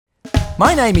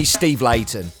My name is Steve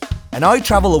Layton, and I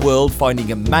travel the world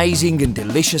finding amazing and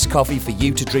delicious coffee for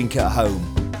you to drink at home.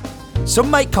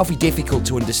 Some make coffee difficult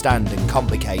to understand and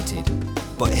complicated,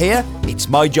 but here it's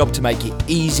my job to make it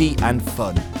easy and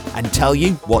fun and tell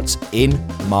you what's in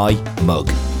my mug.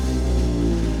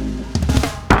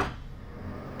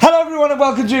 Hello everyone and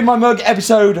welcome to In My Mug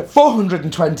episode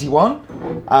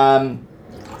 421.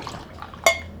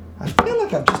 I feel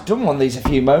like I've just done one of these a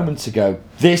few moments ago.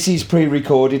 This is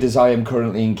pre-recorded as I am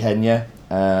currently in Kenya,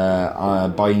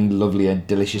 buying lovely and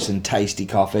delicious and tasty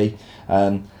coffee.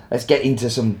 Let's get into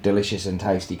some delicious and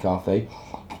tasty coffee.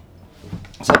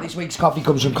 So this week's coffee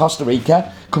comes from Costa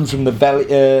Rica, comes from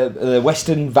the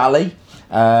Western Valley,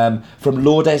 from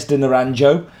Lourdes de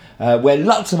Naranjo, where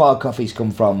lots of our coffees come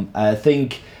from.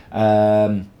 Think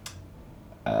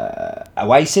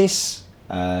Oasis.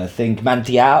 Think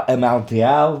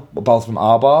Manantial, both from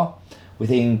Arbar. We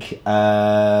think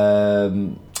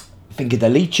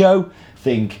Fincadelicho,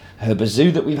 think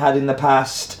Herbazoo that we've had in the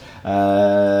past.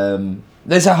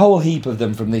 There's a whole heap of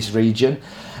them from this region.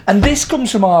 And this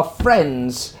comes from our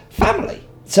friend's family.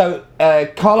 So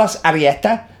Carlos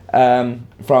Arrieta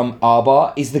from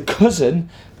Arbar is the cousin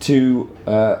to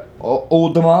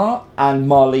Audemars and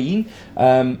Marlene,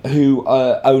 who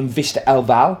own Vista El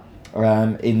Val.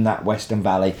 In that Western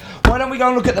Valley. Why don't we go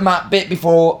and look at the map bit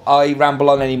before I ramble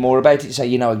on any more about it so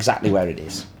you know exactly where it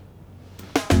is.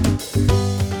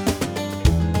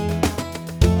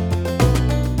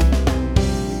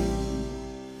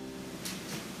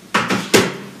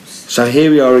 So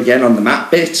here we are again on the map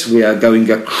bit. We are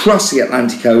going across the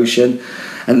Atlantic Ocean,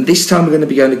 and this time we're going to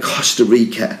be going to Costa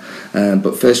Rica.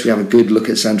 But first we have a good look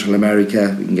at Central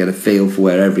America. We can get a feel for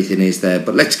where everything is there.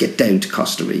 But let's get down to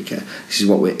Costa Rica. This is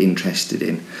what we're interested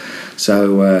in.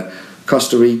 So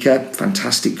Costa Rica,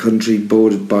 fantastic country,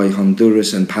 bordered by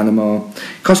Honduras and Panama.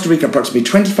 Costa Rica, approximately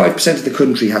 25% of the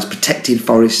country has protected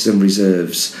forests and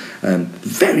reserves.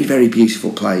 Very, very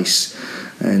beautiful place.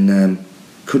 And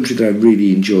country that I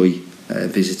really enjoy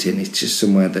visiting. It's just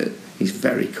somewhere that is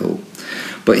very cool.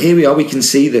 But here we are, we can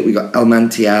see that we've got El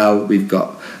Manantial, we've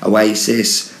got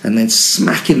Oasis, and then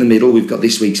smack in the middle we've got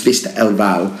this week's Vista El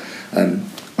Val.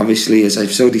 Obviously, as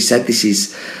I've already said, this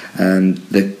is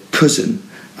the cousin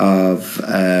of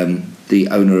the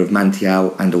owner of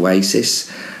Manantial and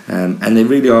Oasis, and they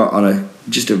really are on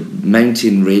just a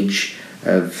mountain ridge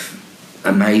of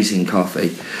amazing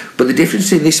coffee. But the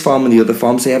difference in this farm and the other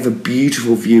farms, they have a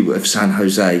beautiful view of San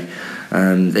Jose.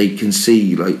 They can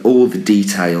see like all the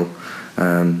detail.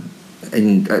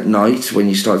 And at night when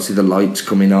you start to see the lights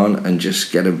coming on and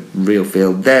just get a real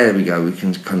feel, there we go, we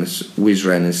can kind of whiz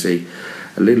around and see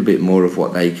a little bit more of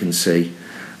what they can see.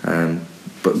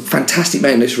 But fantastic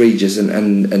mountainous regions,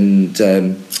 and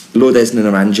Lourdes de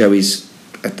Naranjo is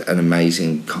an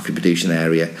amazing coffee producing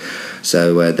area.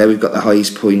 So there we've got the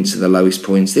highest points and the lowest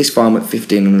points. This farm at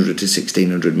 1,500 to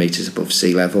 1,600 metres above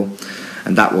sea level,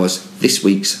 and that was this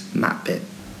week's map bit.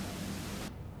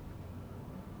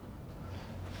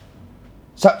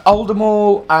 So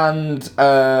Audemars and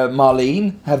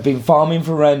Marlene have been farming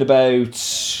for around about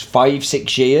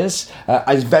 5-6 years.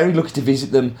 I was very lucky to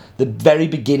visit them the very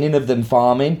beginning of them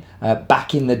farming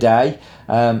back in the day.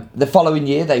 The following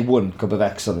year they won Cup of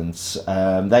Excellence.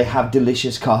 They have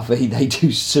delicious coffee. They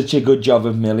do such a good job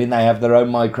of milling. They have their own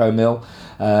micro mill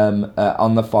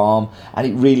on the farm, and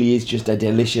it really is just a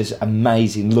delicious,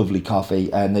 amazing, lovely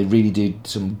coffee, and they really do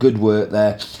some good work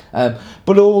there.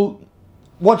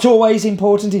 What's always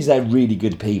important is they're really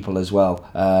good people as well,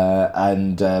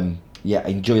 and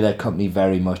enjoy their company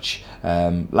very much.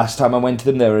 Last time I went to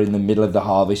them, they were in the middle of the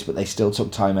harvest, but they still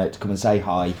took time out to come and say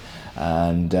hi,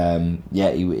 and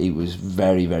it was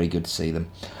very, very good to see them.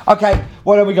 Okay,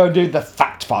 why don't we go and do the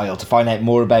fact file to find out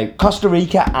more about Costa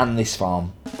Rica and this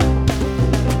farm.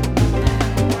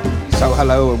 So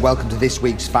hello and welcome to this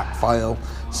week's fact file.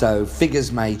 So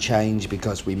figures may change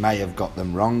because we may have got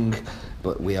them wrong,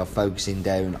 but we are focusing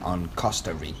down on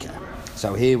Costa Rica.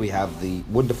 So here we have the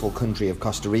wonderful country of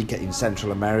Costa Rica in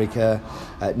Central America.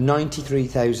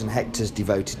 93,000 hectares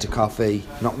devoted to coffee.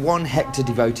 Not 1 hectare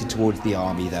devoted towards the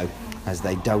army though, as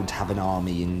they don't have an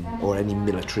army or any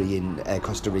military in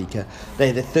Costa Rica.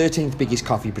 They're the 13th biggest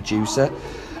coffee producer.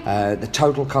 The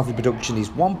total coffee production is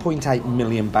 1.8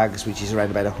 million bags, which is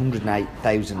around about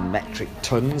 108,000 metric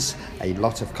tons. A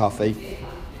lot of coffee.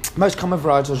 Most common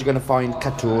varietals you're going to find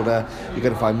Caturra, you're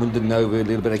going to find Mundo Novo, a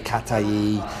little bit of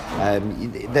Cataí.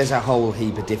 There's a whole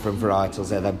heap of different varietals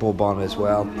there. They're Bourbon as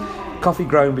well. Coffee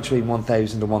grown between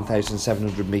 1,000 and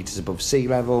 1,700 metres above sea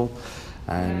level.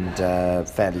 and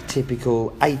fairly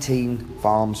typical. 18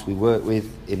 farms we work with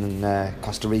in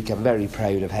Costa Rica. I'm very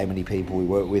proud of how many people we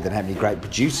work with and how many great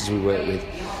producers we work with.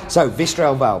 So Vista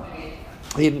El Val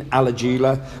in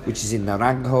Aladula, which is in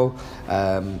Naranjo.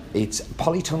 It's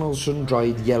polytunnel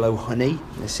sun-dried yellow honey.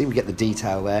 Let's see, we get the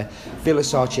detail there. Villa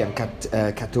Sarchi and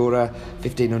Catura,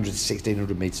 1,500 to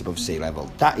 1,600 metres above sea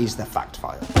level. That is the fact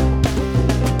file.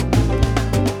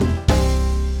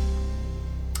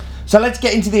 So let's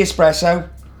get into the espresso.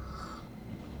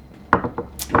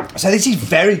 So this is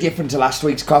very different to last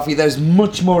week's coffee. There's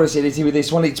much more acidity with this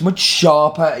one. It's much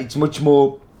sharper. It's much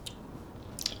more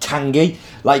tangy.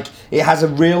 Like, it has a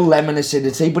real lemon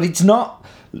acidity, but it's not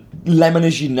lemon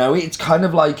as you know it. It's kind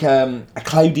of like a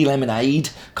cloudy lemonade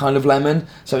kind of lemon.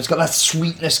 So it's got that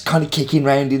sweetness kind of kicking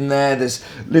round in there. There's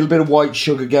a little bit of white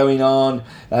sugar going on.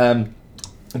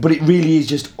 But it really is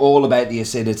just all about the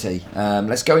acidity.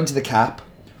 Let's go into the cap.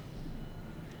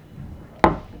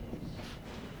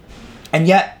 And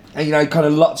yet, you know, kind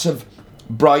of lots of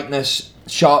brightness,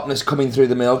 sharpness coming through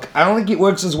the milk. I don't think it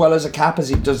works as well as a cap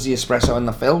as it does the espresso in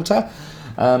the filter.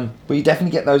 But you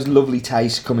definitely get those lovely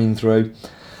tastes coming through.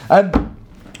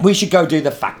 We should go do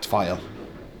the fact file.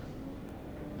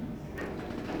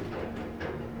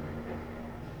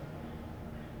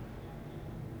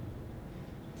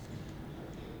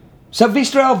 So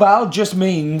Vista El Val just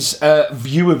means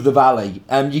view of the valley.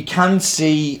 You can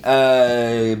see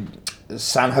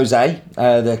San Jose,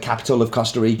 the capital of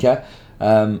Costa Rica,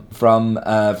 from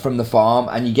the farm,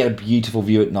 and you get a beautiful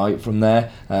view at night from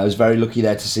there. I was very lucky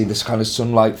there to see this kind of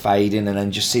sunlight fading and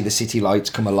then just see the city lights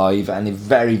come alive, and a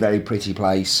very, very pretty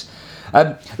place.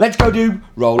 Let's go do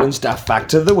Roland's Daft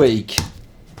Fact of the Week.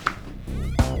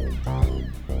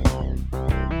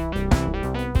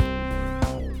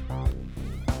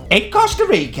 In Costa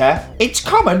Rica, it's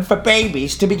common for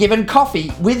babies to be given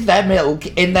coffee with their milk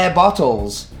in their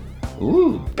bottles.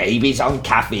 Ooh, babies on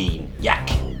caffeine. Yuck.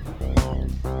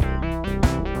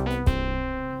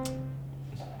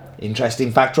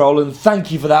 Interesting fact, Roland.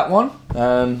 Thank you for that one.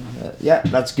 Yeah,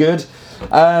 that's good.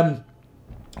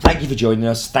 Thank you for joining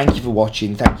us. Thank you for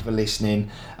watching. Thank you for listening.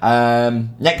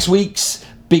 Next week's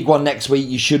big one next week,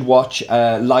 you should watch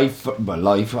live.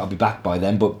 I'll be back by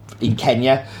then, but in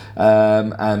Kenya.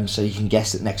 So you can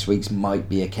guess that next week's might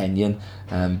be a Kenyan.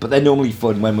 But they're normally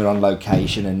fun when we're on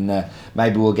location, and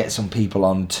maybe we'll get some people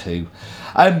on too.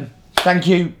 Thank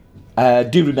you.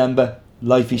 Do remember,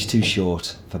 life is too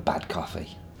short for bad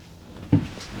coffee.